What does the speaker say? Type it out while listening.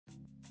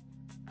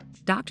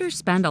Doctors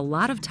spend a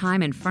lot of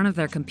time in front of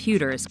their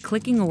computers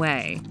clicking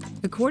away.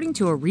 According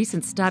to a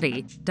recent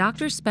study,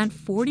 doctors spent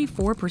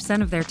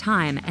 44% of their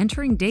time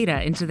entering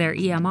data into their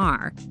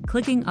EMR,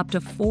 clicking up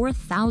to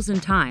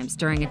 4,000 times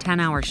during a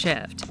 10-hour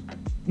shift.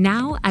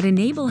 Now, at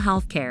Enable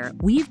Healthcare,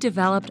 we've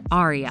developed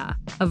ARIA,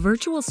 a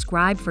virtual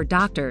scribe for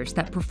doctors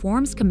that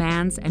performs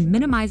commands and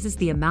minimizes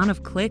the amount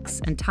of clicks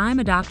and time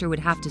a doctor would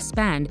have to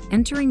spend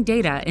entering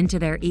data into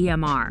their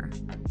EMR.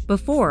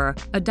 Before,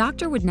 a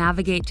doctor would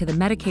navigate to the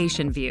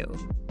medication view,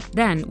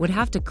 then would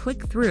have to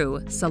click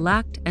through,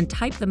 select, and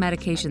type the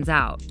medications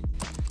out.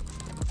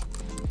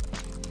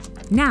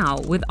 Now,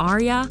 with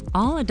ARIA,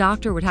 all a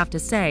doctor would have to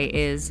say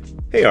is,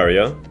 "Hey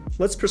ARIA,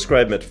 let's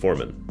prescribe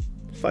metformin,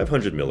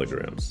 500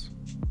 milligrams.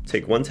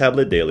 Take 1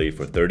 tablet daily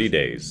for 30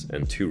 days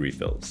and 2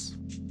 refills.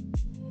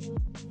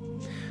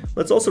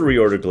 Let's also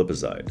reorder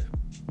glipizide.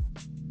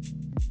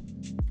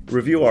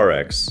 Review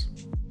RX.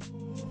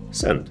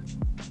 Send."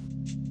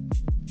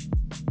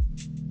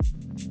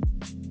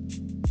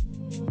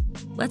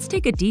 Let's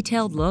take a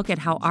detailed look at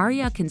how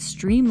ARIA can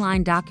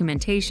streamline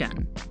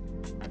documentation.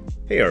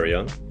 "Hey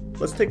ARIA,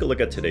 let's take a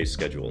look at today's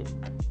schedule."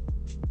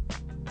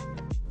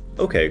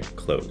 Okay,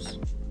 close.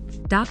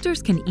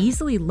 Doctors can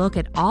easily look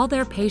at all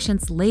their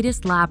patients'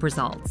 latest lab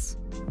results.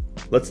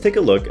 Let's take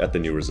a look at the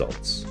new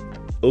results.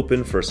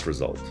 Open first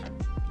result.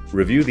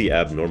 Review the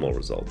abnormal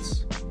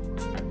results.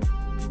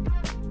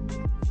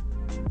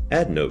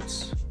 Add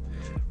notes.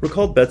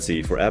 Recalled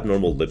Betsy for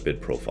abnormal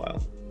lipid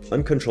profile,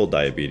 uncontrolled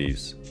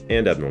diabetes,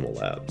 and abnormal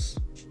labs.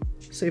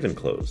 Save and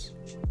close.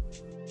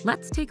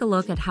 Let's take a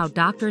look at how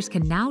doctors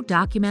can now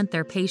document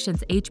their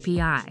patient's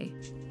HPI.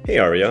 "Hey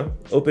ARIA,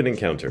 open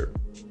encounter.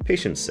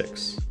 Patient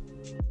 6.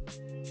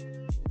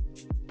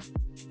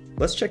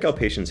 Let's check out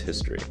patient's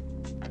history.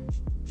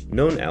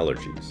 Known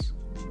allergies.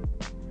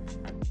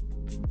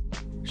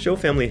 Show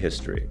family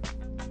history.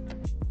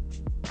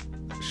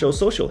 Show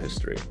social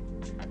history.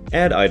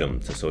 Add item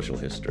to social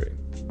history.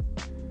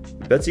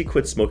 Betsy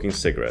quit smoking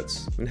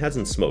cigarettes and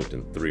hasn't smoked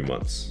in 3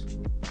 months.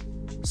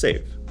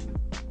 Save.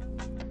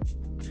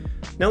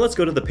 Now let's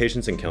go to the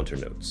patient's encounter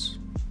notes.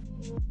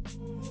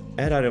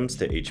 Add items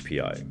to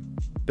HPI.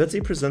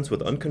 Betsy presents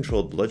with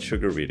uncontrolled blood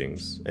sugar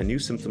readings and new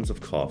symptoms of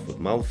cough with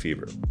mild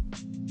fever.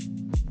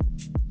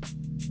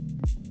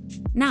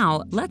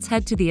 Now, let's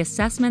head to the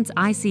Assessments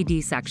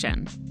ICD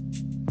section.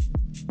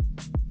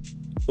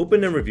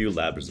 Open and review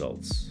lab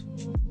results.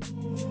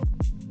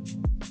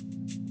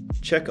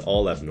 Check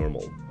all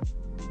abnormal.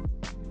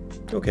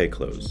 Okay,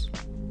 close.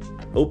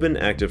 Open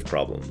active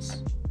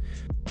problems.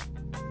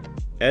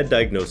 Add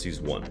diagnoses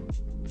 1.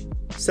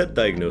 Set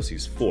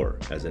diagnoses 4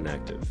 as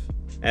inactive.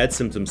 Add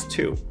symptoms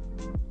 2.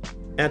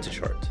 Add to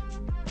chart.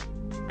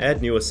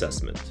 Add new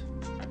assessment.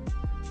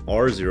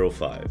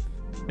 R05.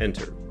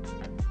 Enter.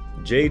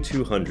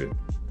 J200.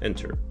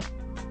 Enter.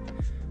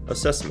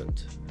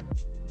 Assessment.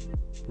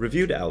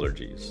 Reviewed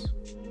allergies.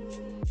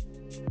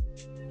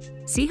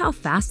 See how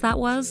fast that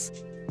was?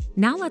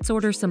 Now let's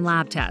order some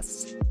lab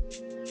tests.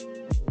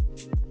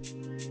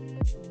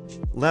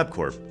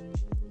 LabCorp.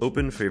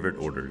 Open favorite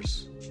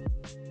orders.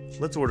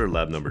 Let's order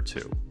lab number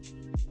 2.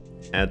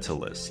 Add to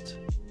list.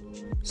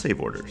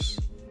 Save orders.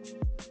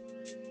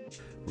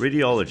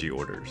 Radiology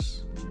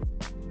orders.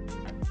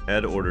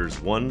 Add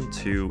orders 1,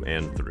 2,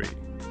 and 3.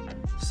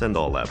 Send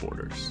all lab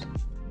orders.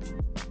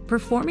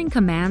 Performing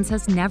commands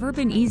has never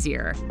been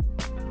easier.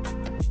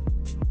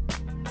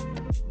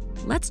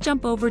 Let's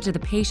jump over to the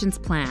patient's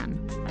plan.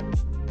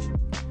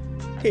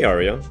 Hey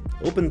ARIA,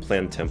 open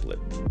plan template.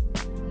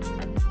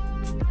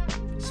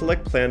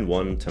 Select Plan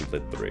 1,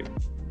 Template 3.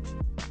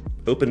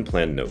 Open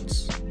Plan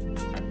Notes.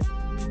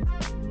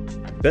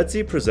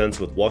 Betsy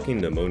presents with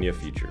walking pneumonia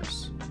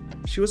features.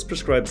 She was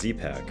prescribed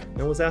Z-Pak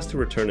and was asked to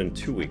return in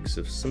 2 weeks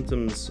if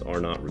symptoms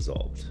are not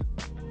resolved.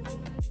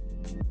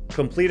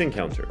 Complete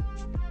encounter.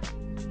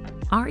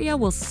 ARIA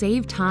will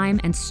save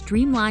time and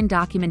streamline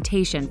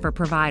documentation for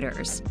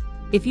providers.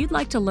 If you'd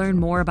like to learn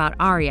more about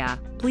ARIA,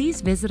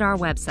 please visit our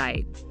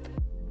website.